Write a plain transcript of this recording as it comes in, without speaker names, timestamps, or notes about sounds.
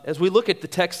As we look at the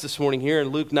text this morning here in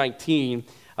Luke 19,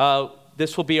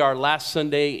 this will be our last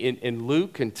Sunday in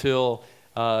Luke until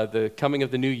the coming of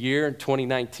the new year in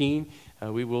 2019.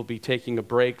 We will be taking a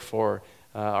break for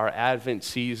our Advent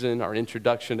season, our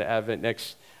introduction to Advent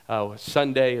next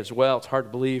Sunday as well. It's hard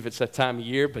to believe it's that time of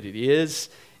year, but it is,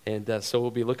 and so we'll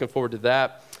be looking forward to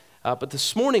that. But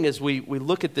this morning as we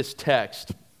look at this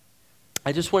text,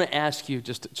 I just want to ask you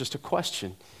just a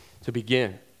question to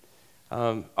begin.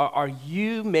 Are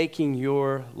you making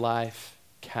your life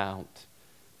count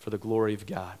for the glory of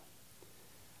God?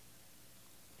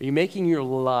 Are you making your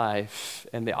life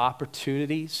and the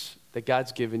opportunities that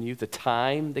God's given you, the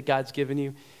time that God's given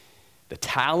you, the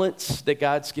talents that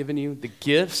God's given you, the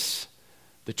gifts,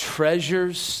 the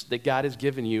treasures that God has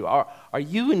given you, are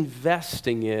you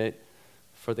investing it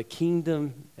for the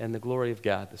kingdom and the glory of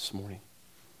God this morning?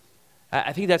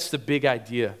 I think that's the big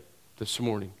idea this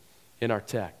morning in our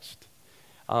text.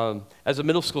 As a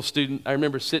middle school student, I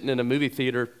remember sitting in a movie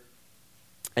theater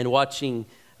and watching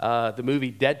the movie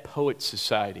Dead Poets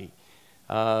Society.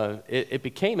 It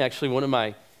became actually one of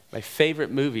my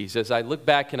favorite movies. As I look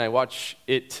back and I watch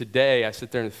it today, I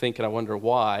sit there and think, and I wonder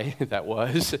why that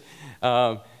was.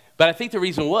 But I think the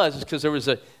reason was because there was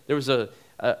a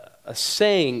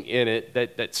saying in it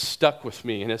that stuck with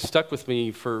me, and it stuck with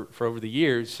me for over the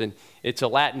years, and it's a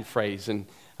Latin phrase, and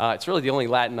it's really the only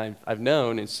Latin I've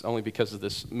known. It's only because of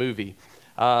this movie.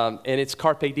 And it's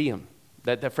carpe diem.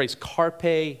 That phrase,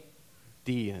 carpe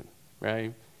diem,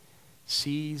 right?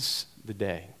 Seize the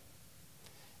day.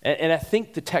 And I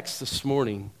think the text this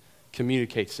morning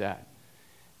communicates that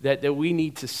we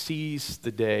need to seize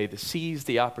the day, to seize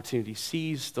the opportunity,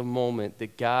 seize the moment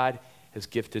that God has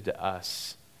gifted to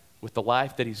us with the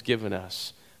life that he's given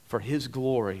us for his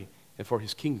glory and for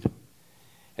his kingdom.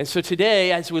 And so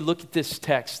today, as we look at this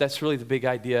text, that's really the big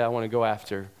idea I want to go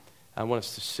after. I want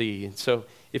us to see. And so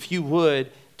if you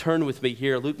would, turn with me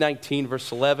here. Luke 19,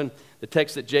 verse 11, the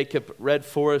text that Jacob read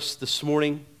for us this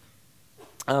morning.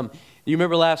 You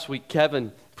remember last week,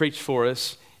 Kevin preached for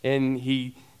us, and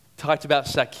he talked about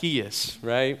Zacchaeus,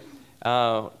 right?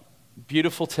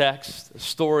 Beautiful text, a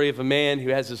story of a man who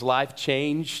has his life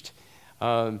changed,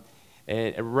 and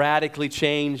radically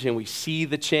changed, and we see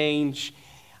the change.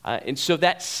 And so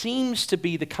that seems to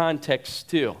be the context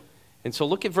still. And so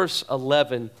look at verse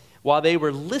 11. While they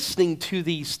were listening to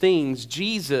these things,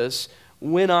 Jesus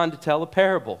went on to tell a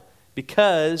parable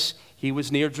because he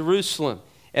was near Jerusalem.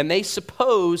 And they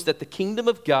supposed that the kingdom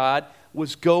of God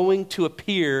was going to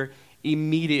appear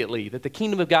immediately, that the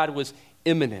kingdom of God was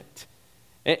imminent.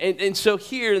 And so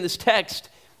here in this text,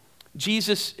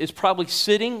 Jesus is probably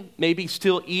sitting, maybe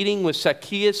still eating with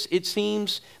Zacchaeus, it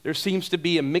seems. There seems to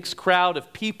be a mixed crowd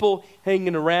of people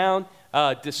hanging around.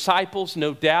 Disciples,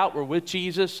 no doubt, were with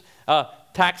Jesus.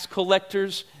 Tax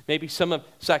collectors, maybe some of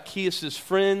Zacchaeus'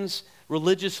 friends,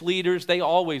 religious leaders, they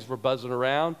always were buzzing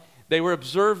around. They were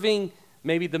observing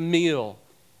maybe the meal.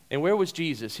 And where was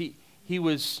Jesus? He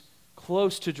was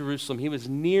close to Jerusalem. He was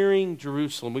nearing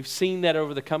Jerusalem. We've seen that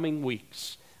over the coming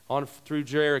weeks, on through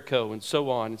Jericho and so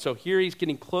on. And so here he's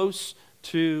getting close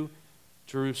to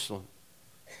Jerusalem.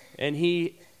 And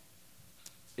he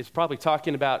is probably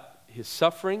talking about his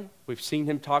suffering. We've seen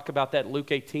him talk about that in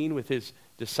Luke 18 with his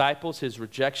disciples, his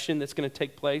rejection that's going to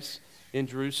take place in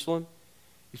Jerusalem.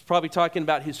 He's probably talking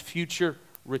about his future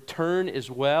return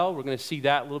as well. We're going to see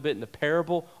that a little bit in the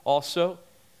parable also.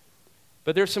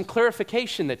 But there's some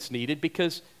clarification that's needed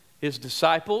because his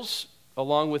disciples,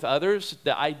 along with others,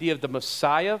 the idea of the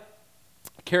Messiah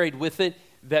carried with it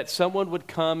that someone would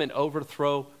come and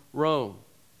overthrow Rome.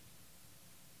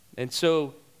 And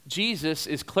so Jesus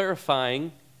is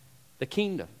clarifying the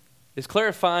kingdom. Is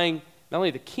clarifying not only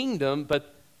the kingdom, but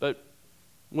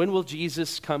when will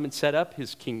Jesus come and set up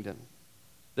his kingdom?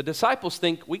 The disciples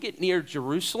think we get near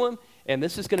Jerusalem and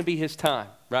this is going to be his time,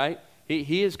 right?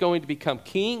 He is going to become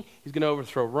king. He's going to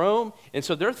overthrow Rome. And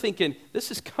so they're thinking,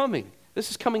 this is coming. This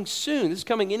is coming soon. This is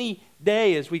coming any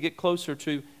day as we get closer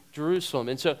to Jerusalem.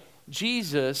 And so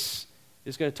Jesus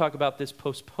is going to talk about this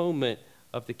postponement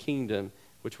of the kingdom,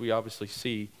 which we obviously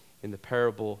see in the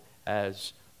parable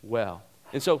as well.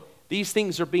 And so these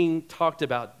things are being talked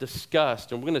about,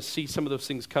 discussed, and we're going to see some of those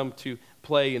things come to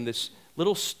play in this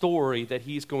little story that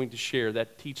he's going to share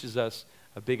that teaches us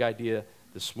a big idea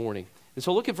this morning. And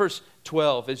so look at verse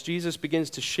 12. As Jesus begins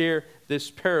to share this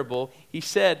parable, he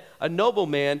said, a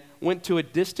nobleman went to a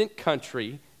distant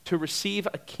country to receive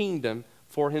a kingdom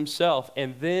for himself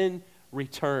and then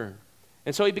return.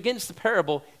 And so he begins the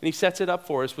parable and he sets it up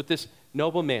for us with this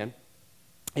nobleman.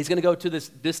 He's going to go to this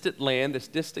distant land, this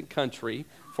distant country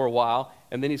for a while,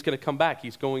 and then he's going to come back.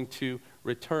 He's going to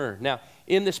return. Now,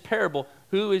 in this parable,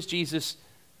 who is Jesus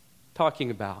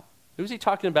talking about? Who is he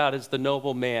talking about as the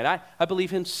noble man? I believe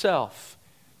himself.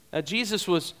 Now, Jesus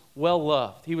was well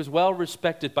loved. He was well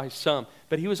respected by some,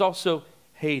 but he was also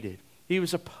hated. He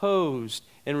was opposed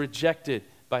and rejected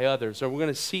by others. And we're going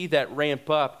to see that ramp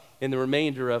up in the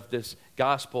remainder of this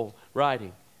gospel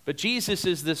writing. But Jesus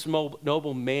is this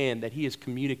noble man that he is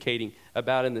communicating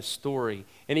about in this story.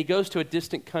 And he goes to a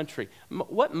distant country.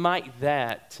 What might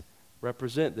that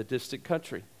represent, the distant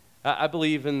country? I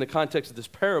believe in the context of this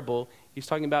parable, he's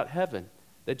talking about heaven,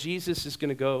 that Jesus is going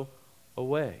to go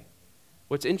away.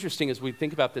 What's interesting as we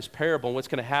think about this parable and what's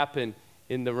going to happen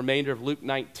in the remainder of Luke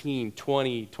 19,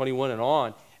 20, 21 and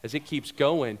on, as it keeps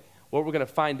going, what we're going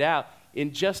to find out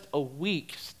in just a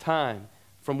week's time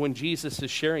from when Jesus is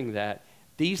sharing that,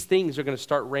 these things are going to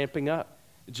start ramping up.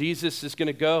 Jesus is going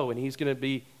to go and he's going to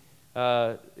be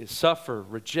suffer,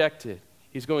 rejected.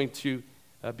 He's going to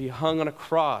be hung on a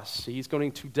cross. He's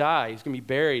going to die. He's going to be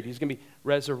buried. He's going to be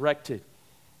resurrected.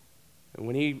 And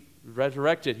when he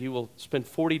resurrected, he will spend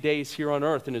 40 days here on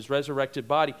earth in his resurrected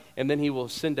body, and then he will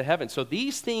ascend to heaven. So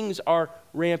these things are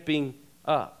ramping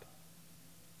up.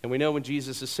 And we know when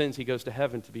Jesus ascends, he goes to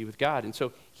heaven to be with God. And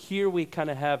so here we kind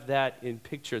of have that in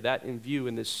picture, that in view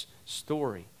in this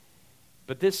story.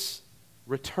 But this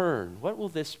return, what will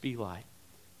this be like?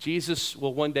 Jesus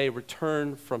will one day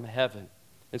return from heaven.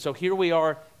 And so here we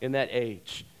are in that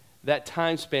age, that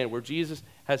time span where Jesus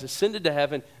has ascended to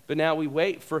heaven, but now we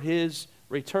wait for his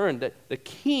return. That the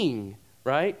king,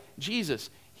 right, Jesus,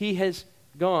 he has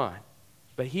gone.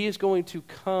 But he is going to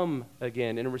come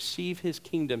again and receive his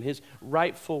kingdom, his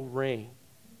rightful reign.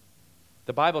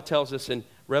 The Bible tells us in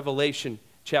Revelation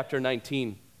chapter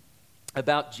 19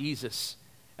 about Jesus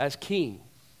as king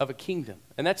of a kingdom.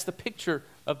 And that's the picture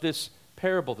of this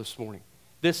parable this morning.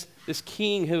 This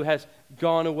king who has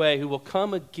gone away, who will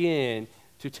come again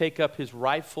to take up his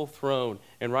rightful throne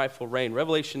and rightful reign.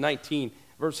 Revelation 19,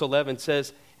 verse 11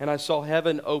 says, "And I saw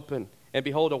heaven open, and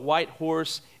behold, a white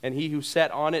horse, and he who sat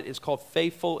on it is called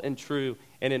Faithful and True,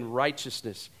 and in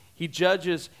righteousness. He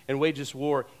judges and wages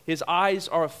war. His eyes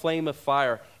are a flame of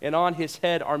fire, and on his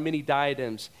head are many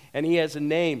diadems. And he has a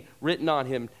name written on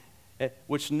him,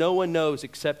 which no one knows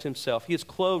except himself. He is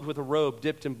clothed with a robe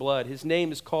dipped in blood. His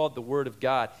name is called the Word of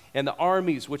God. And the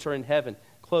armies which are in heaven,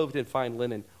 clothed in fine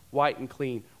linen, white and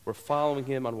clean, were following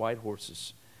him on white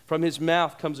horses. From his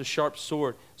mouth comes a sharp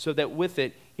sword, so that with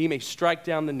it he may strike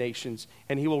down the nations,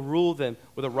 and he will rule them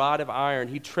with a rod of iron.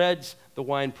 He treads the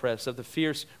winepress of the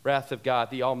fierce wrath of God,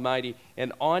 the Almighty.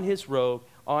 And on his robe,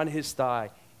 on his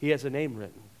thigh, he has a name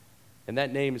written. And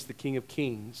that name is the King of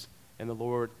Kings and the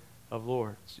Lord of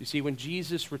Lords." You see, when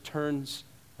Jesus returns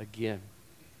again,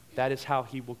 that is how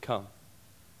he will come.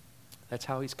 That's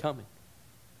how he's coming.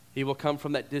 He will come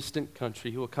from that distant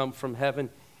country. He will come from heaven,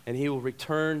 and he will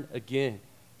return again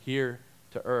here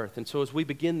to earth. And so as we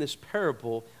begin this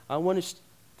parable, I want us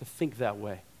to think that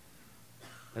way.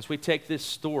 As we take this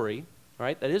story,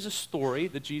 right, that is a story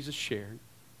that Jesus shared,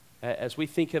 as we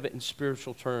think of it in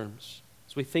spiritual terms,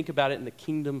 as we think about it in the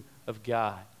kingdom of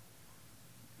God,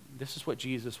 this is what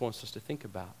Jesus wants us to think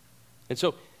about. And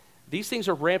so these things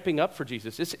are ramping up for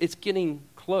Jesus. It's getting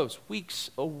close,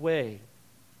 weeks away.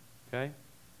 Okay?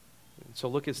 And so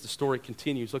look as the story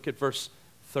continues. Look at verse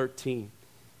 13.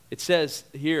 It says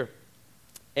here,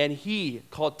 "And he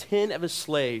called 10 of his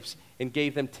slaves and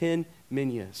gave them 10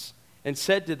 minas and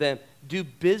said to them, 'Do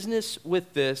business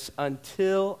with this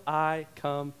until I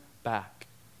come back.'"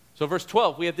 So verse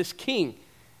 12, we have this king.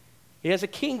 He has a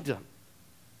kingdom.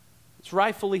 It's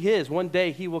rightfully his. One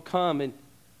day he will come and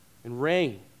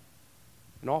reign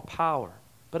in all power.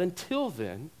 But until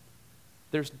then,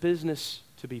 there's business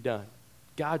to be done.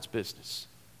 God's business.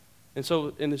 And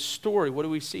so in this story, what do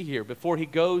we see here? Before he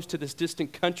goes to this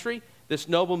distant country, this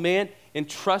nobleman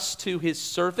entrusts to his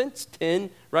servants, 10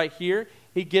 right here,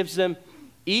 he gives them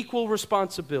equal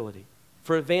responsibility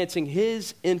for advancing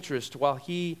his interest while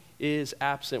he is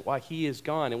absent, while he is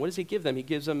gone. And what does he give them? He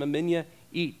gives them a mina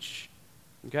each.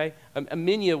 Okay? A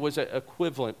mina was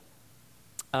equivalent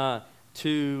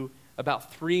to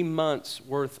about 3 months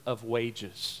worth of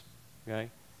wages. Okay?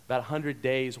 About 100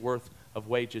 days worth of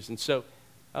wages. And so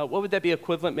what would that be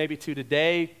equivalent maybe to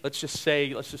today? Let's just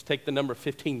take the number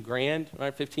 15 grand,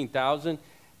 right? 15,000,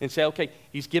 and say, okay,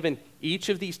 he's given each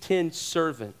of these 10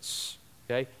 servants,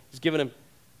 okay? He's given them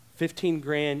 15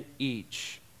 grand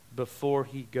each before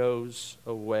he goes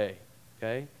away,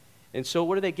 okay? And so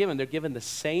what are they given? They're given the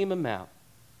same amount.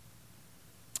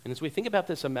 And as we think about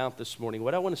this amount this morning,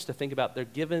 what I want us to think about, they're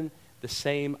given the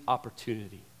same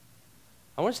opportunity.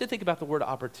 I want us to think about the word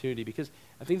opportunity because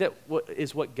I think that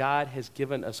is what God has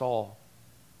given us all.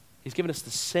 He's given us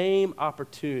the same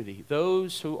opportunity,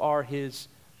 those who are his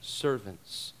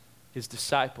servants, his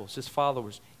disciples, his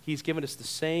followers. He's given us the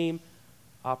same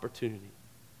opportunity.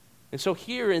 And so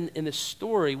here in this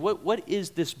story, what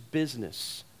is this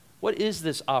business? What is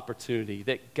this opportunity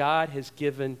that God has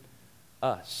given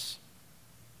us?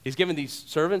 He's given these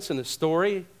servants in the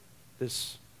story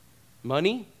this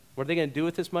money. What are they going to do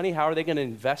with this money? How are they going to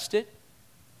invest it?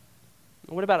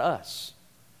 What about us?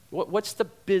 What's the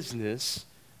business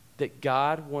that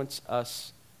God wants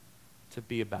us to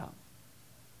be about?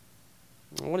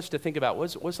 I want us to think about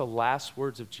what's the last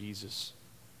words of Jesus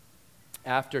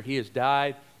after he has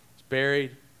died, he's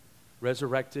buried,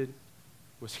 resurrected,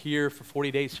 was here for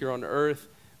 40 days here on earth.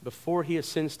 Before he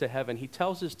ascends to heaven, he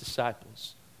tells his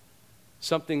disciples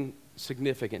something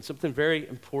significant, something very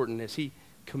important as he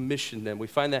commissioned them. We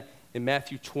find that in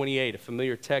Matthew 28, a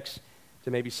familiar text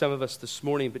to maybe some of us this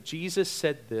morning. But Jesus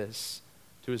said this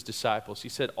to his disciples. He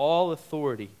said, all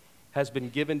authority has been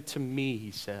given to me,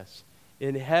 he says,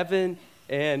 in heaven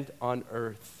and on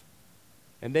earth.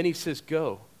 And then he says,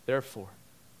 go, therefore,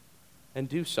 and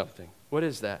do something. What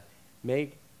is that?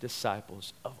 Make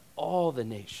disciples of all the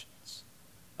nations,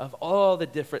 of all the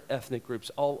different ethnic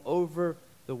groups all over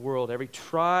the world, every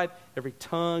tribe, every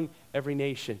tongue, every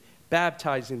nation,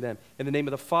 baptizing them in the name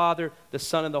of the Father, the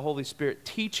Son, and the Holy Spirit,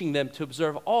 teaching them to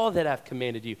observe all that I've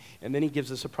commanded you. And then he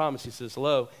gives us a promise. He says,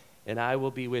 lo, and I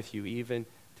will be with you even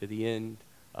to the end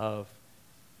of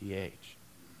the age.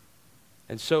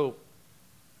 And so,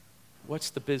 what's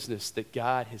the business that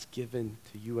God has given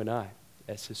to you and I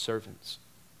as his servants?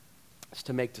 It's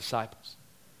to make disciples.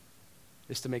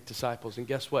 It's to make disciples. And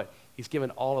guess what? He's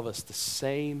given all of us the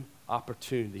same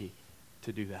opportunity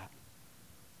to do that.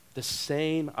 The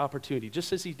same opportunity.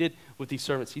 Just as he did with these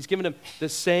servants. He's given them the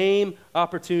same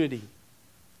opportunity.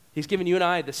 He's given you and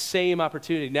I the same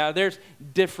opportunity. Now, there's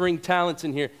differing talents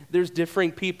in here. There's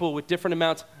differing people with different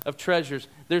amounts of treasures.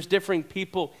 There's differing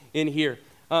people in here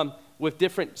with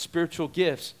different spiritual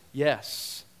gifts.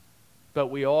 Yes. But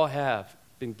we all have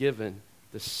been given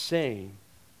the same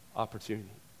opportunity.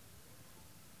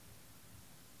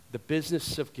 The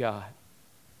business of God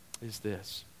is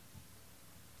this.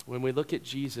 When we look at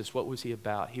Jesus, what was he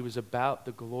about? He was about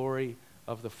the glory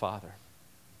of the Father.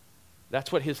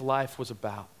 That's what his life was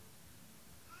about.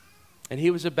 And he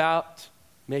was about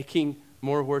making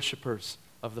more worshipers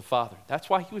of the Father. That's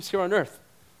why he was here on earth.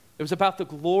 It was about the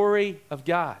glory of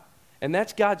God. And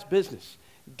that's God's business.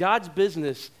 God's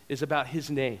business is about his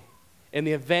name and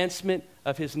the advancement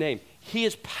of his name. He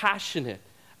is passionate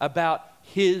about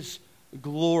his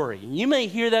glory. You may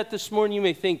hear that this morning. You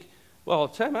may think, well,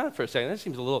 time out for a second. That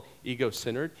seems a little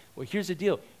ego-centered. Well, here's the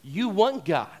deal. You want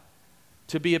God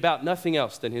to be about nothing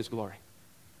else than his glory.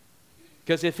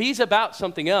 Because if he's about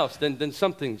something else, then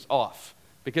something's off.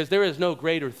 Because there is no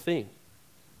greater thing.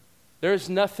 There is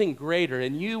nothing greater.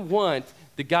 And you want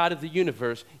the God of the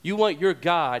universe, you want your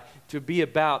God to be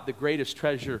about the greatest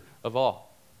treasure of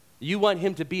all. You want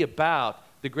him to be about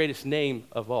the greatest name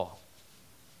of all.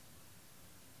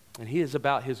 And he is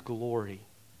about his glory.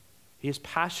 He is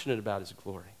passionate about his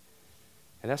glory.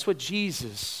 And that's what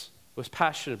Jesus was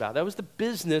passionate about. That was the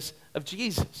business of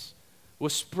Jesus,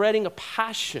 was spreading a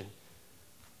passion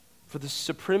for the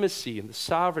supremacy and the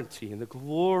sovereignty and the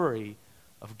glory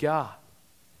of God.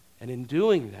 And in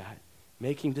doing that,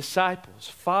 making disciples,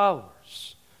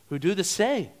 followers, who do the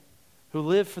same, who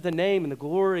live for the name and the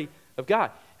glory of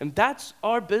God. And that's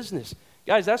our business.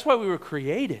 Guys, that's why we were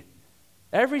created.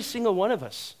 Every single one of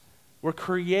us were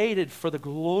created for the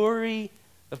glory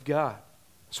of God.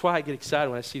 That's why I get excited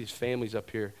when I see these families up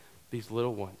here, these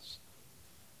little ones.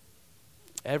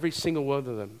 Every single one of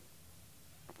them,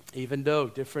 even though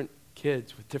different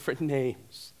kids with different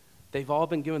names, they've all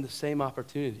been given the same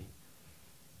opportunity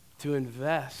to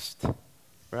invest,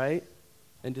 right,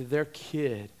 into their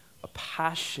kid a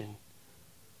passion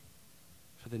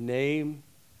for the name,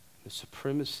 the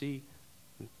supremacy,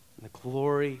 and the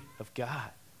glory of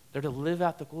God. They're to live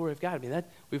out the glory of God. I mean,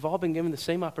 we've all been given the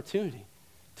same opportunity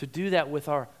to do that with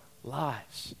our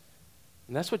lives.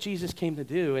 And that's what Jesus came to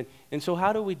do. And so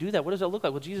how do we do that? What does that look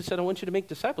like? Well, Jesus said, I want you to make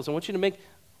disciples. I want you to make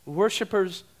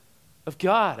worshipers of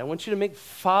God. I want you to make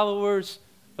followers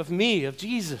of me, of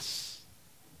Jesus.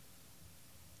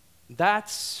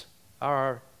 That's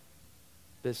our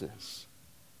business.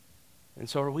 And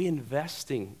so are we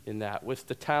investing in that with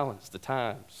the talents, the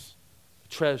times, the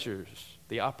treasures,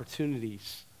 the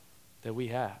opportunities that we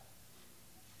have?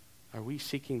 Are we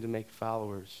seeking to make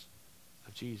followers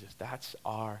of Jesus? That's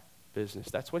our business.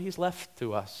 That's what he's left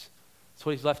to us. That's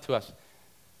what he's left to us.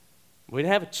 We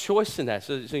didn't have a choice in that.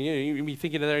 So you'd be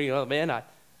thinking there, man, I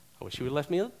wish he would have left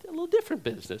me a little different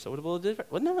business. I would have a little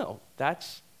different. Well, no.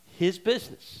 That's his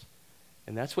business.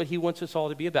 And that's what he wants us all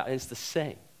to be about. And it's the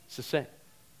same. It's the same.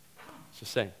 It's the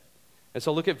same. And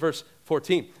so look at verse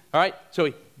 14. All right, so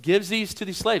he gives these to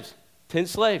these slaves, 10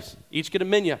 slaves, each get a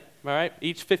minya, all right,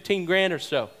 each 15 grand or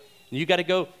so. And you got to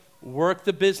go work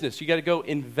the business. You got to go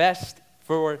invest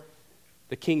for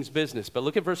the king's business. But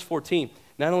look at verse 14.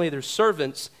 Not only their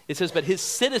servants, it says, but his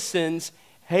citizens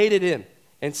hated him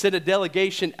and sent a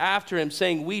delegation after him,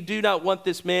 saying, we do not want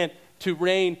this man to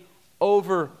reign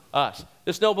over us.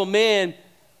 This noble man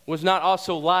was not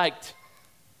also liked,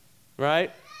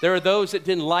 right? There are those that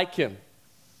didn't like him.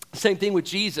 Same thing with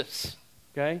Jesus,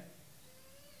 okay?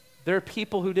 There are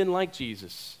people who didn't like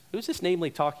Jesus. Who's this namely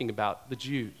talking about? The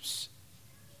Jews.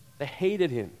 They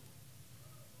hated him.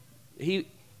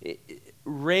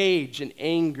 Rage and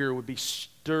anger would be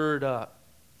stirred up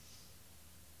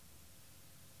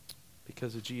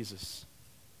because of Jesus.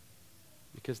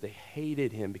 Because they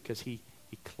hated him, because he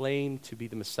claimed to be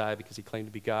the Messiah, because he claimed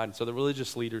to be God. And so the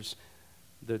religious leaders,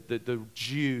 the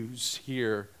Jews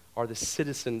here, are the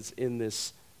citizens in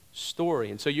this story.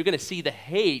 And so you're going to see the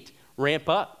hate ramp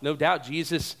up. No doubt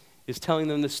Jesus is telling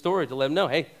them this story to let them know,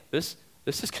 hey, this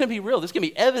is going to be real. This is going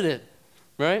to be evident,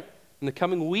 right, in the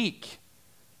coming week,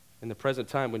 in the present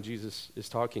time when Jesus is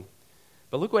talking.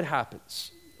 But look what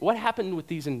happens. What happened with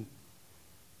these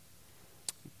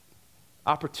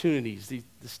opportunities,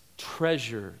 this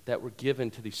treasure that were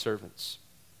given to these servants?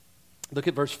 Look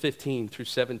at verse 15 through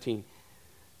 17.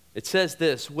 It says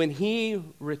this, when he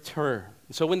returned.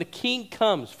 So when the king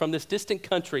comes from this distant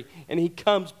country and he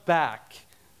comes back,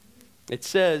 it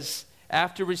says,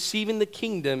 after receiving the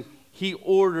kingdom, he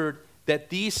ordered that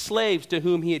these slaves to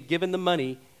whom he had given the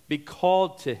money be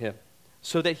called to him,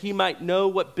 so that he might know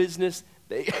what business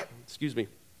they,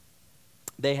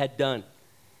 they had done.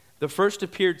 The first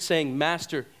appeared saying,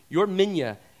 Master, your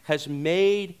minya has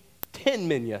made 10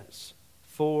 minyas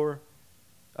for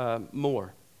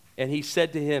more. And he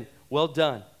said to him, well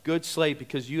done, good slave,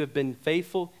 because you have been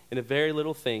faithful in a very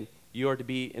little thing. You are to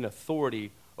be in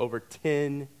authority over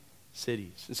 10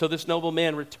 cities. And so this noble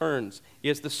man returns. He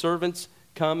has the servants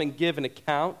come and give an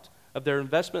account of their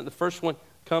investment. The first one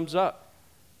comes up.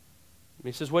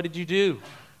 He says, what did you do?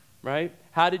 Right?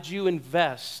 How did you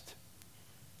invest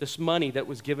this money that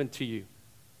was given to you?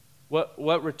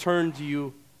 What return do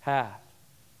you have?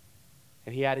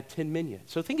 And he added 10 million.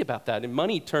 So think about that. In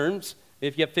money terms,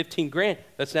 if you have 15 grand,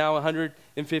 that's now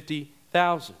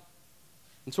 150,000.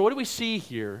 And so what do we see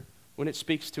here when it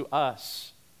speaks to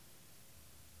us?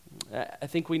 I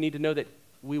think we need to know that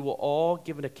we will all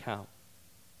give an account.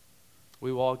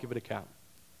 We will all give an account.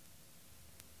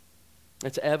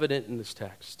 It's evident in this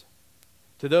text.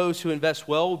 To those who invest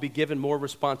well will be given more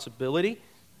responsibility.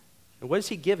 And what is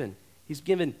he given? He's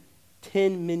given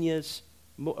 10 minyas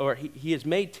more, or he has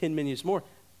made 10 minyas more.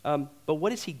 But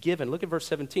what is he given? Look at verse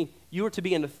 17. You are to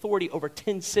be in authority over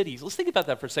 10 cities. Let's think about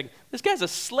that for a second. This guy's a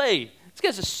slave. This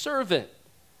guy's a servant.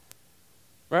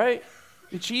 Right?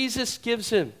 And Jesus gives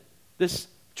him this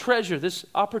treasure, this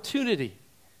opportunity.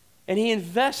 And he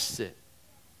invests it.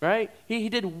 Right? He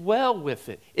did well with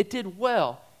it. It did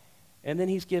well. And then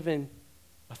he's given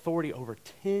authority over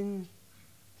 10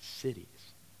 cities.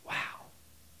 Wow.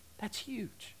 That's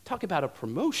huge. Talk about a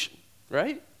promotion,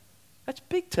 right? That's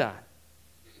big time.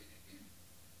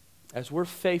 As we're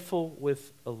faithful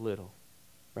with a little,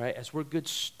 right? As we're good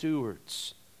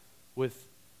stewards with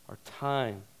our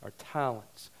time, our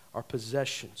talents, our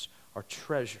possessions, our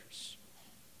treasures,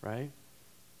 right?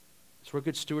 As we're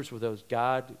good stewards with those,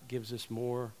 God gives us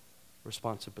more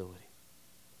responsibility.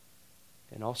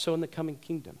 And also in the coming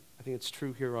kingdom. I think it's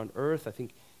true here on earth. I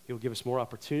think he'll give us more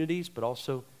opportunities, but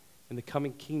also in the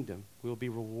coming kingdom, we will be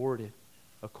rewarded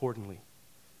accordingly.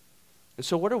 And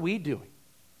so what are we doing?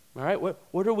 All right,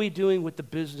 what are we doing with the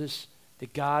business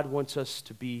that God wants us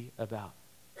to be about?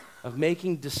 Of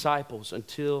making disciples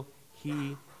until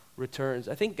he returns.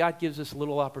 I think God gives us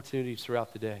little opportunities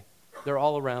throughout the day. They're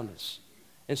all around us.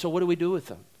 And so what do we do with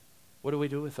them? What do we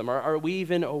do with them? Are we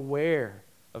even aware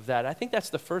of that? I think that's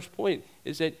the first point,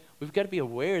 is that we've got to be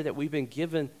aware that we've been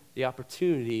given the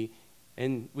opportunity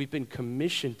and we've been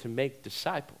commissioned to make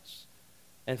disciples.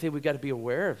 And I think we've got to be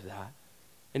aware of that.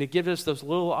 And it gives us those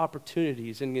little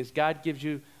opportunities. And as God gives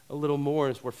you a little more,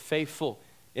 as we're faithful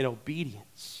in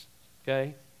obedience,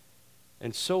 okay,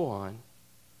 and so on,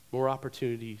 more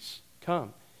opportunities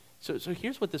come. So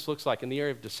here's what this looks like in the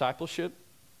area of discipleship.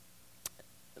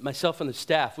 Myself and the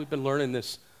staff, we've been learning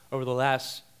this over the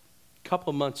last couple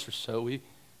of months or so. We've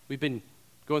been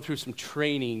going through some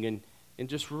training and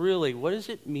just really, what does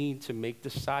it mean to make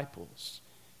disciples?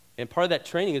 And part of that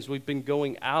training is we've been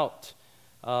going out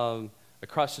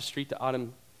across the street to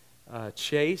Autumn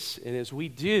Chase. And as we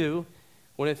do,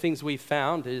 one of the things we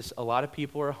found is a lot of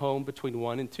people are home between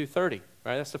 1 and 2:30,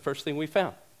 right? That's the first thing we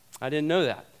found. I didn't know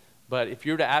that. But if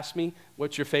you were to ask me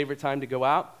what's your favorite time to go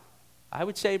out, I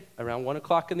would say around 1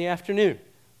 o'clock in the afternoon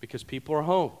because people are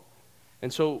home.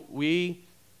 And so we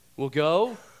will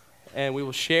go and we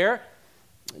will share.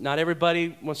 Not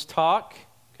everybody wants to talk,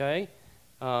 okay?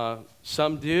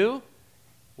 Some do.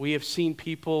 We have seen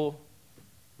people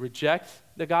reject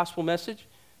the gospel message,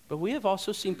 but we have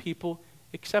also seen people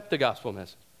accept the gospel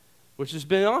message, which has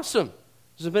been awesome.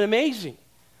 This has been amazing.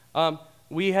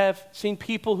 We have seen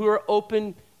people who are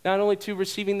open not only to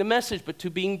receiving the message, but to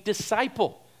being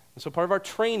discipled. And so part of our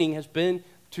training has been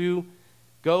to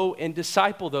go and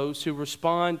disciple those who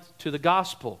respond to the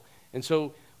gospel. And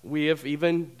so we have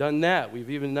even done that. We've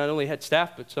even not only had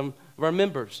staff, but some of our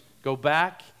members go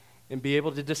back and be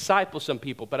able to disciple some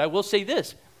people. But I will say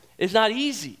this, it's not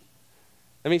easy.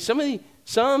 I mean,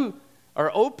 some are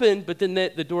open, but then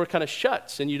the door kind of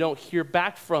shuts and you don't hear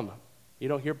back from them. You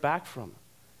don't hear back from them.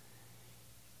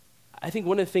 I think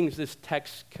one of the things this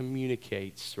text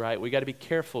communicates, right, we got to be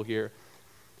careful here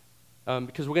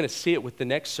because we're going to see it with the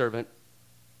next servant.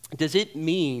 Does it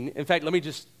mean, in fact, let me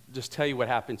just tell you what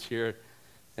happens here.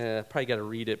 I probably got to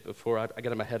read it before I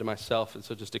got in my head of myself, and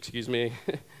so just excuse me.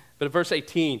 But in verse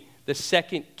 18, the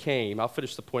second came. I'll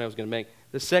finish the point I was going to make.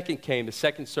 The second came, the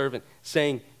second servant,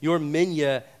 saying, your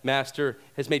minya, master,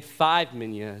 has made 5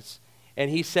 minyas. And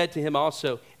he said to him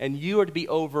also, and you are to be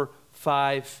over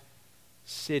 5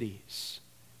 cities.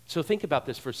 So think about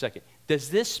this for a second. Does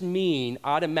this mean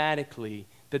automatically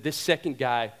that this second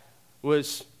guy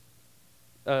was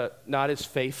not as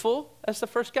faithful as the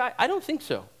first guy? I don't think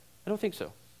so.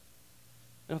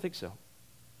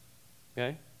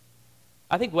 Okay?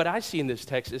 I think what I see in this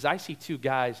text is I see 2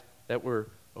 guys that were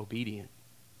obedient,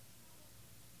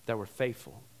 that were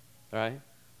faithful, right?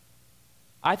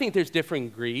 I think there's differing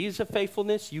degrees of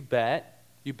faithfulness, you bet.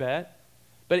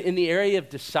 But in the area of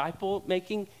disciple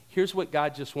making, here's what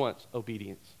God just wants,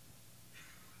 obedience.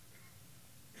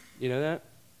 You know that?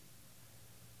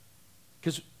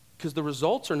 Because the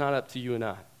results are not up to you and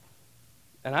I.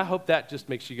 And I hope that just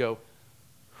makes you go,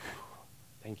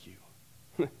 thank you.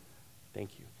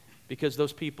 Thank you. Because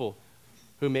those people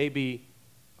who maybe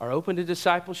are open to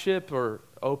discipleship or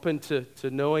open to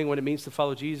knowing what it means to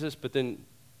follow Jesus, but then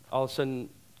all of a sudden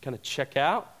kind of check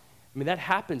out, I mean, that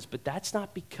happens, but that's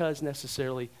not because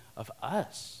necessarily of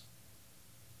us.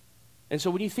 And so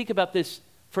when you think about this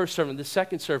first servant, the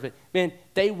second servant, man,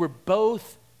 they were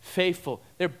both faithful.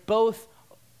 They're both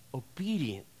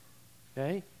obedient,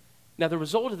 okay? Now, the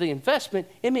result of the investment,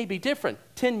 it may be different,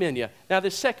 10 million. Now, the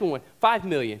second one, 5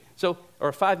 million. So,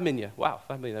 or 5 million. Wow,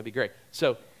 5 million, that'd be great.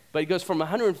 So, but it goes from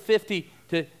 150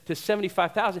 to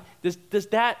 75,000. Does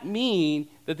that mean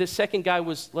that this second guy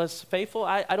was less faithful?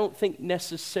 I don't think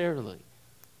necessarily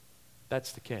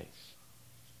that's the case.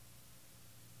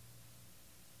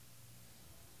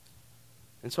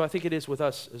 And so I think it is with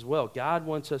us as well. God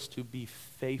wants us to be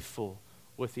faithful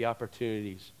with the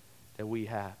opportunities that we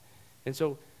have. And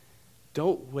so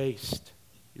don't waste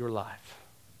your life.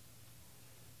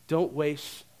 Don't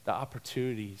waste the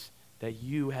opportunities that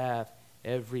you have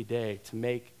every day to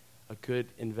make a good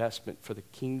investment for the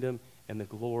kingdom and the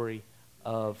glory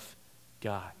of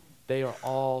God. They are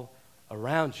all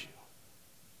around you.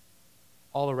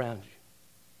 All around you.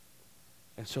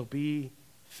 And so be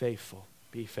faithful.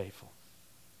 Be faithful.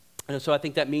 And so I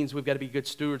think that means we've got to be good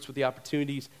stewards with the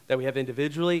opportunities that we have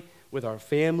individually, with our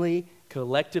family,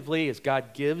 collectively, as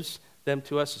God gives them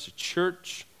to us as a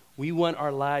church. We want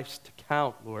our lives to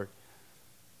count, Lord.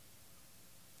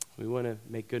 We want to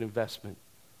make good investment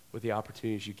with the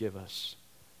opportunities you give us.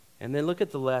 And then look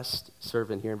at the last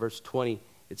servant here in verse 20.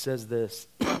 It says this,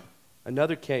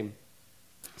 another came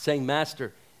saying,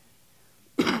 Master,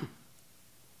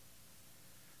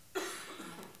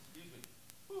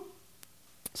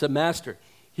 said, Master,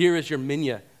 here is your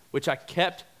minya, which I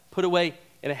kept put away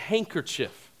in a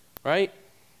handkerchief, right?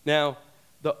 Now,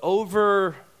 the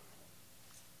over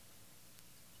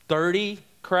 30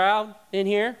 crowd in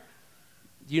here,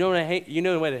 you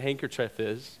know what a handkerchief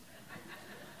is.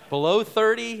 Below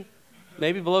 30,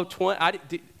 maybe below 20.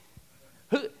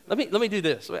 Let me do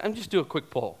this. I'm just do a quick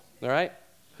poll, all right?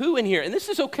 Who in here, and this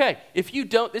is okay. If you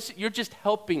don't, you're just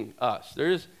helping us.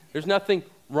 There's nothing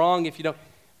wrong if you don't.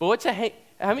 But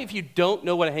how many of you don't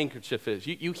know what a handkerchief is?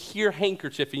 You hear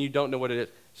handkerchief and you don't know what it is.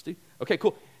 Steve? Okay,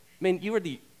 cool. Man,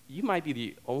 you might be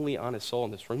the only honest soul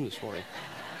in this room this morning.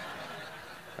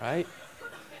 Right?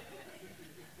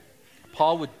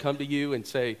 Paul would come to you and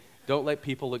say, don't let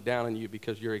people look down on you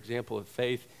because you're an example of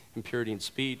faith and purity in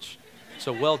speech.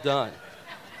 So well done.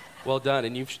 Well done,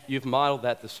 and you've modeled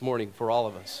that this morning for all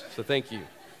of us, so thank you.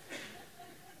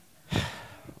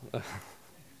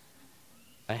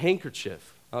 A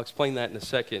handkerchief. I'll explain that in a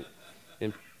second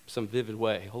in some vivid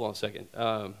way. Hold on a second.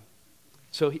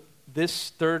 This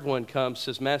third one comes,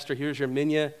 says, Master, here's your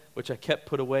minya, which I kept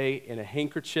put away in a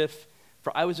handkerchief,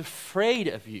 for I was afraid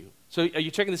of you. So are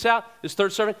you checking this out? This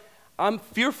third servant, I'm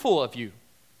fearful of you,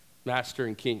 Master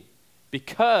and King,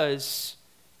 because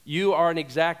you are an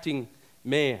exacting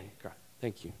man. God,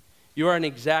 thank you. You are an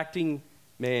exacting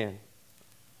man.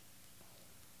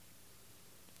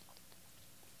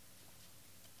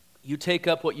 You take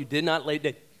up what you did not lay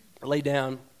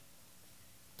down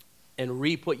and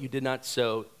reap what you did not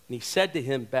sow. And he said to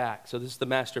him back, so this is the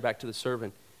master back to the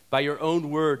servant, by your own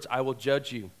words I will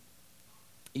judge you,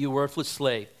 you worthless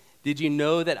slave. Did you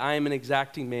know that I am an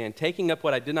exacting man, taking up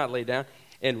what I did not lay down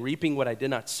and reaping what I did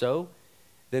not sow?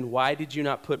 Then why did you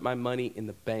not put my money in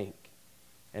the bank?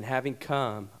 And having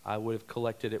come, I would have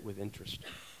collected it with interest.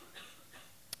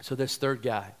 So this third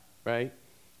guy, right,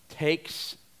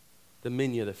 takes the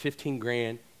minya, the 15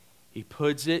 grand, he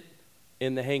puts it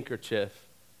in the handkerchief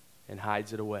and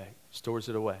hides it away, stores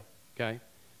it away, okay?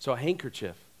 So a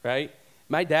handkerchief, right?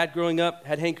 My dad growing up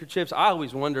had handkerchiefs. I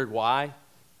always wondered why.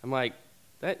 I'm like,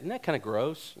 isn't that kind of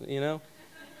gross, you know?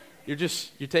 You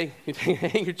take a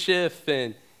handkerchief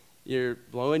and you're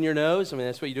blowing your nose. I mean,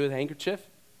 that's what you do with a handkerchief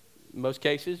in most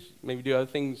cases. Maybe do other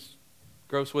things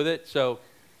gross with it. So,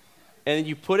 and then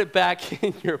you put it back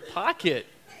in your pocket,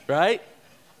 right?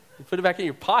 You put it back in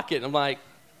your pocket, and I'm like,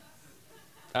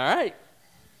 all right.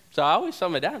 So I always saw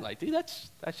my dad like, dude,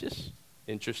 that's just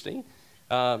interesting.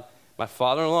 My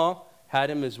father-in-law had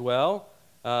him as well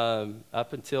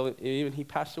up until even he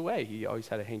passed away. He always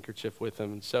had a handkerchief with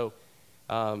him. And so,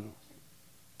 I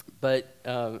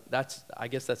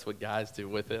guess that's what guys do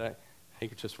with it.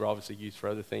 Handkerchiefs were obviously used for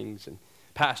other things, and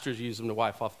pastors use them to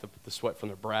wipe off the sweat from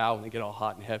their brow when they get all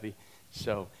hot and heavy.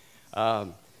 So,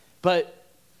 but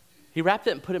he wrapped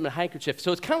it and put it in a handkerchief.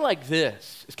 So it's kind of like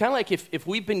this. It's kind of like if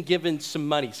we've been given some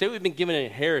money. Say we've been given an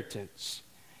inheritance,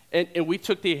 and we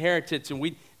took the inheritance and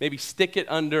we maybe stick it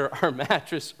under our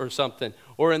mattress or something,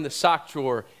 or in the sock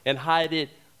drawer and hide it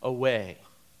away.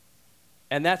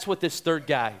 And that's what this third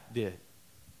guy did.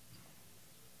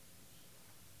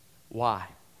 Why?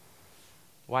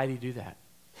 Why did he do that?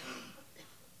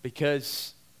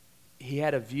 Because he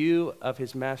had a view of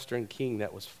his master and king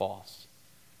that was false.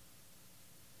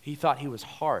 He thought he was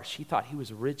harsh. He thought he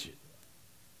was rigid.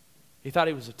 He thought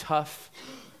he was a tough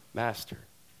master.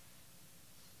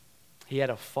 He had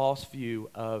a false view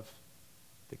of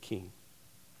the king.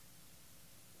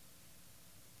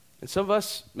 And some of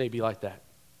us may be like that.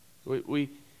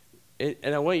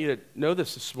 And I want you to know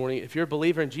this morning. If you're a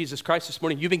believer in Jesus Christ this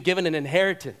morning, you've been given an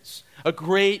inheritance, a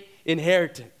great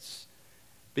inheritance.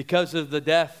 Because of the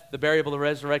death, the burial, the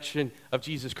resurrection of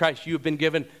Jesus Christ, you have been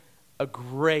given a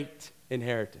great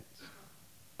inheritance.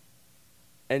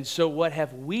 And so what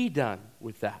have we done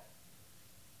with that?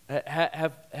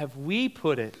 Have we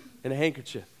put it in a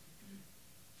handkerchief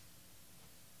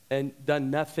and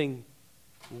done nothing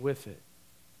with it?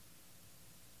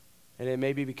 And it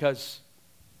may be because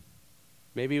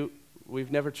maybe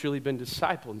we've never truly been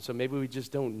discipled, and so maybe we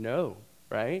just don't know,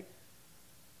 right?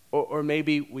 Or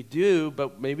maybe we do,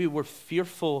 but maybe we're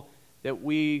fearful that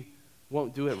we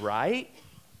won't do it right.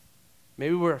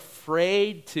 Maybe we're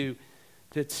afraid to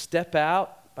step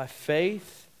out by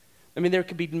faith. I mean, there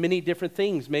could be many different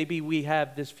things. Maybe we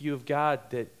have this view of God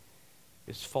that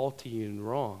is faulty and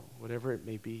wrong, whatever it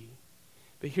may be.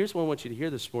 But here's what I want you to hear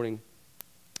this morning.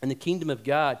 In the kingdom of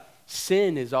God,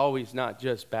 sin is always not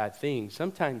just bad things.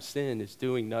 Sometimes sin is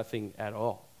doing nothing at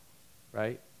all,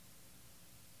 right?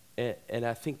 And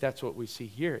I think that's what we see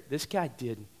here. This guy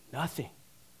did nothing.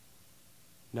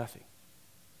 Nothing.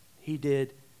 He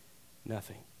did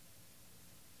nothing.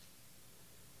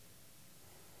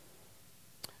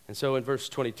 And so in verse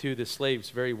 22, the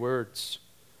slave's very words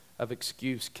of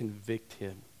excuse convict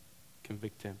him.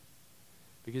 Convict him.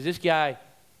 Because this guy,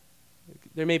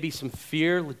 there may be some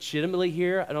fear legitimately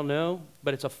here, I don't know,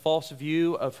 but it's a false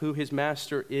view of who his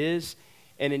master is.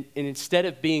 And instead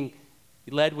of being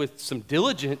led with some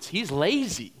diligence, he's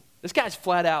lazy. This guy's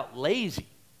flat out lazy.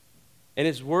 And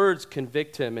his words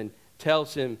convict him and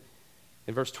tells him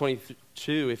in verse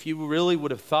 22, if you really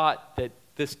would have thought that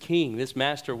this king, this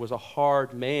master was a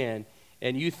hard man,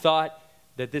 and you thought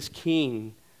that this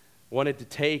king wanted to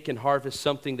take and harvest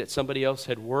something that somebody else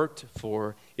had worked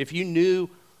for, if you knew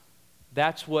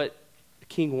that's what the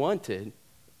king wanted,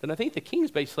 then I think the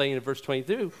king's basically saying in verse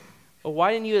 22, well,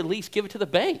 why didn't you at least give it to the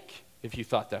bank if you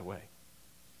thought that way?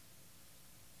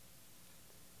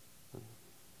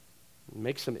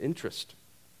 Make some interest.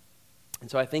 And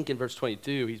so I think in verse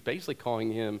 22, he's basically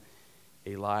calling him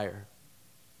a liar.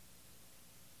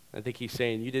 I think he's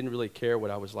saying, you didn't really care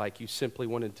what I was like. You simply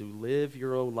wanted to live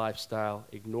your own lifestyle,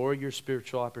 ignore your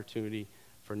spiritual opportunity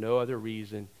for no other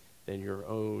reason than your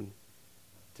own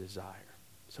desire.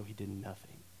 So he did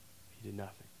nothing. He did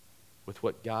nothing with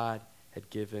what God had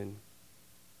given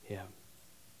him.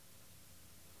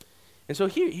 And so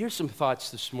here's some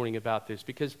thoughts this morning about this,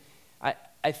 because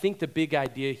I think the big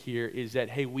idea here is that,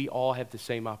 hey, we all have the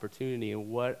same opportunity,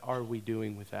 and what are we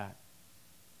doing with that?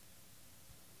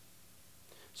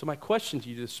 So my question to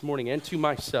you this morning, and to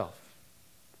myself,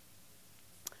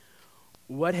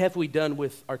 what have we done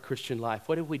with our Christian life?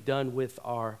 What have we done with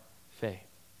our faith?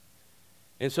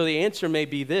 And so the answer may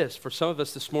be this. For some of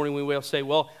us this morning, we will say,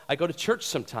 well, I go to church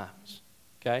sometimes,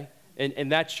 okay?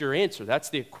 And that's your answer. That's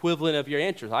the equivalent of your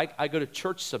answer. I go to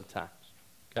church sometimes,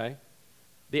 okay?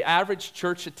 The average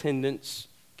church attendance,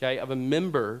 okay, of a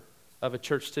member of a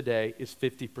church today is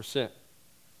 50%.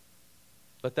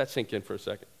 Let that sink in for a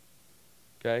second,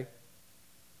 okay?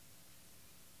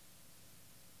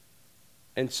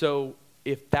 And so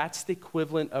if that's the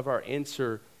equivalent of our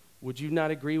answer, would you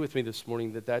not agree with me this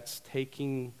morning that that's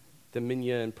taking the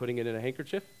minya and putting it in a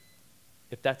handkerchief?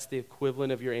 If that's the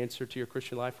equivalent of your answer to your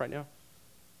Christian life right now?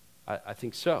 I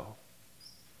think so.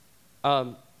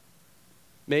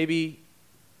 Maybe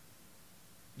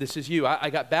this is you. I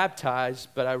got baptized,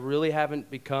 but I really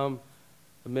haven't become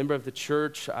a member of the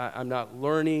church. I'm not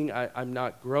learning. I'm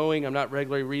not growing. I'm not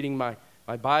regularly reading my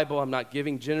Bible. I'm not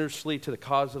giving generously to the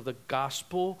cause of the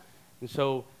gospel. And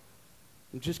so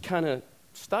I'm just kind of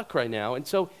stuck right now. And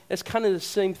so it's kind of the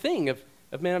same thing of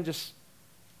man, I'm just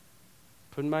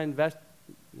putting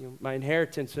my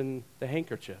inheritance in the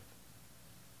handkerchief.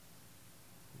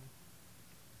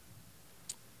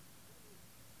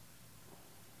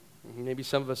 Maybe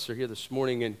some of us are here this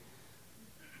morning and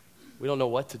we don't know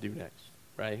what to do next,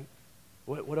 right?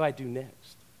 What do I do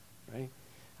next, right?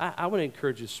 I want to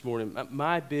encourage you this morning.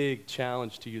 My big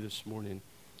challenge to you this morning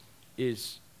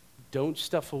is don't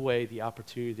stuff away the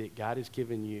opportunity that God has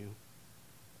given you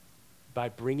by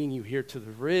bringing you here to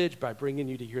the Ridge, by bringing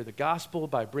you to hear the gospel,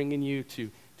 by bringing you to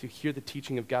hear the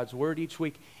teaching of God's word each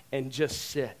week, and just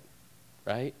sit,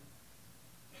 right?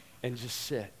 And just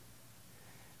sit.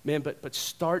 Man, but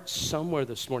start somewhere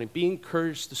this morning. Be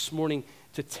encouraged this morning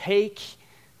to take,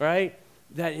 right,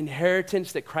 that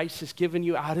inheritance that Christ has given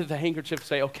you out of the handkerchief.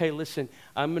 Say, okay, listen,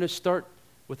 I'm going to start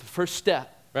with the first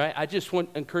step, right? I just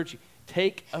want to encourage you.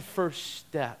 Take a first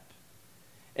step.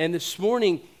 And this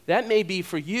morning, that may be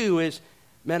for you is,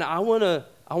 man, I want to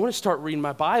start reading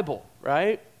my Bible,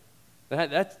 right?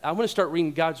 I want to start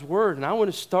reading God's word, and I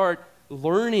want to start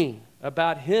learning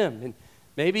about him. And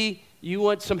maybe you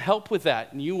want some help with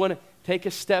that, and you want to take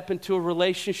a step into a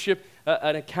relationship,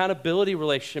 an accountability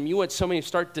relationship. You want somebody to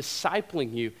start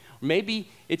discipling you. Maybe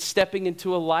it's stepping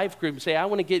into a life group and say, I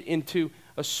want to get into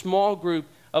a small group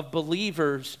of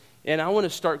believers, and I want to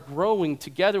start growing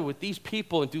together with these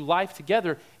people and do life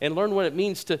together and learn what it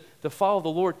means to follow the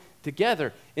Lord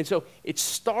together. And so it's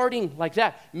starting like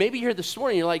that. Maybe you're here this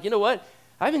morning, you're like, you know what?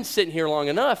 I've been sitting here long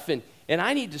enough, and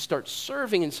I need to start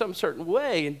serving in some certain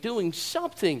way and doing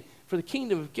something for the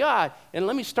kingdom of God. And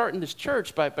let me start in this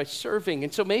church by serving.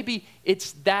 And so maybe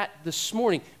it's that this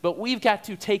morning. But we've got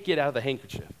to take it out of the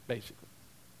handkerchief, basically,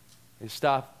 and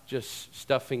stop just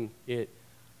stuffing it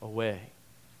away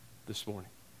this morning.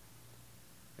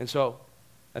 And so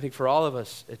I think for all of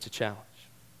us, it's a challenge.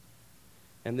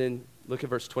 And then look at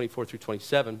verse 24 through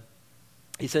 27.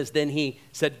 He says, then he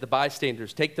said to the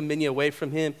bystanders, take the minya away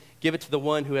from him, give it to the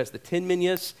one who has the 10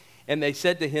 minyas. And they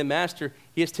said to him, Master,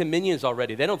 he has 10 minyas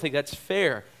already. They don't think that's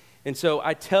fair. And so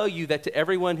I tell you that to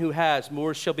everyone who has,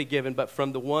 more shall be given, but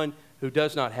from the one who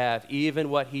does not have, even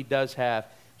what he does have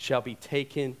shall be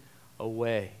taken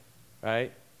away.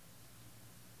 Right?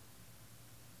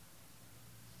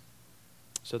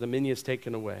 So the minya is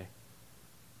taken away.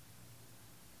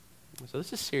 So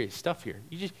this is serious stuff here.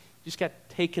 You just got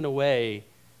taken away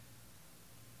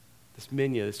this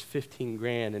minya, this 15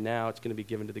 grand, and now it's going to be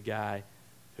given to the guy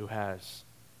who has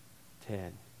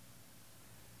 10.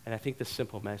 And I think the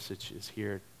simple message is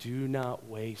here: do not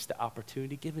waste the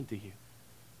opportunity given to you.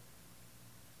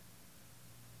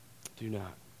 Do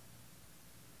not.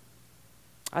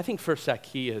 I think for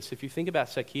Zacchaeus, if you think about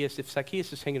Zacchaeus, if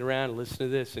Zacchaeus is hanging around and listening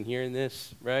to this and hearing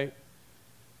this, right?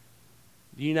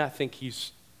 Do you not think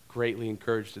he's greatly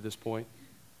encouraged at this point?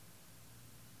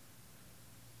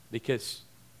 Because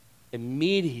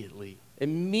immediately,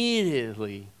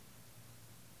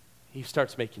 he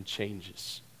starts making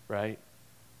changes, right?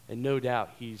 And no doubt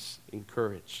he's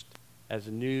encouraged as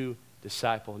a new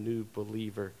disciple, a new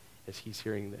believer as he's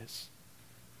hearing this.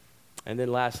 And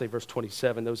then lastly, verse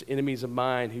 27, those enemies of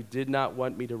mine who did not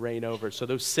want me to reign over. So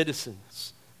those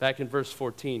citizens, back in verse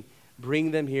 14,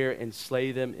 bring them here and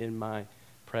slay them in my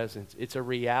presence. It's a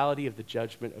reality of the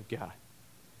judgment of God.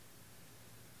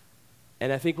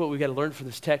 And I think what we've got to learn from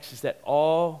this text is that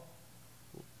all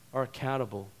are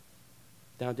accountable,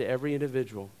 down to every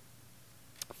individual,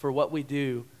 for what we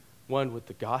do, one, with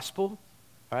the gospel,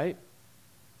 right?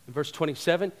 In verse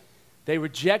 27, they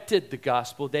rejected the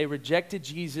gospel. They rejected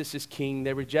Jesus as king.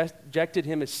 They rejected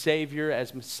him as Savior,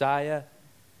 as Messiah.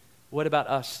 What about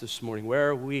us this morning? Where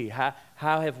are we? How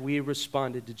have we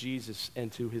responded to Jesus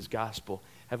and to his gospel?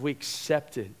 Have we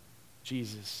accepted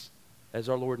Jesus as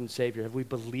our Lord and Savior? Have we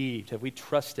believed? Have we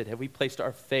trusted? Have we placed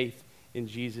our faith in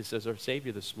Jesus as our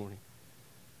Savior this morning?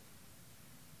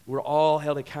 We're all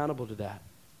held accountable to that.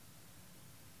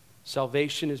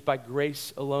 Salvation is by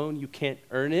grace alone. You can't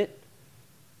earn it,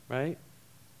 right?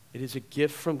 It is a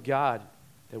gift from God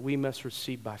that we must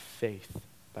receive by faith,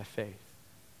 by faith.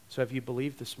 So have you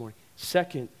believed this morning?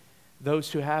 Second,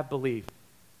 those who have believed,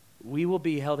 we will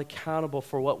be held accountable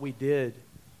for what we did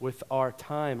with our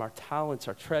time, our talents,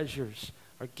 our treasures,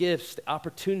 our gifts, the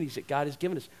opportunities that God has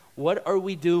given us. What are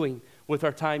we doing with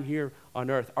our time here on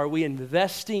earth? Are we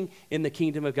investing in the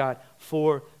kingdom of God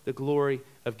for the glory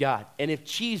of God? And if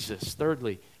Jesus,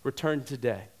 thirdly, returned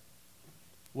today,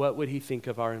 what would he think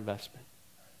of our investment?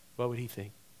 What would he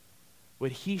think?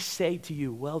 Would he say to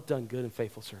you, well done, good and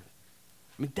faithful servant?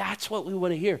 I mean, that's what we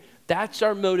want to hear. That's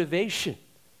our motivation.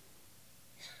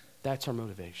 That's our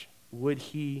motivation. Would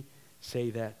he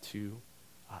say that to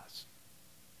us?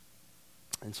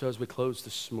 And so as we close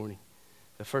this morning,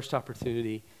 the first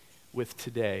opportunity with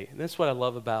today, and that's what I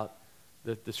love about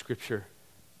the scripture.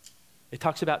 It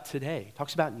talks about today. It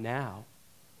talks about now.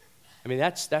 I mean,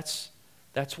 that's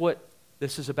what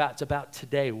this is about. It's about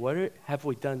today. What have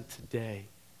we done today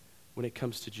when it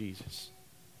comes to Jesus?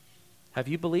 Have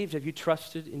you believed? Have you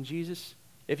trusted in Jesus?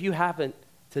 If you haven't,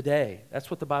 today, that's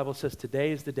what the Bible says.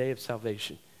 Today is the day of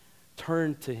salvation.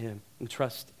 Turn to him and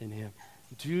trust in him.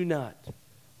 Do not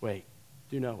wait.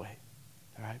 Do not wait.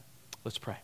 All right? Let's pray.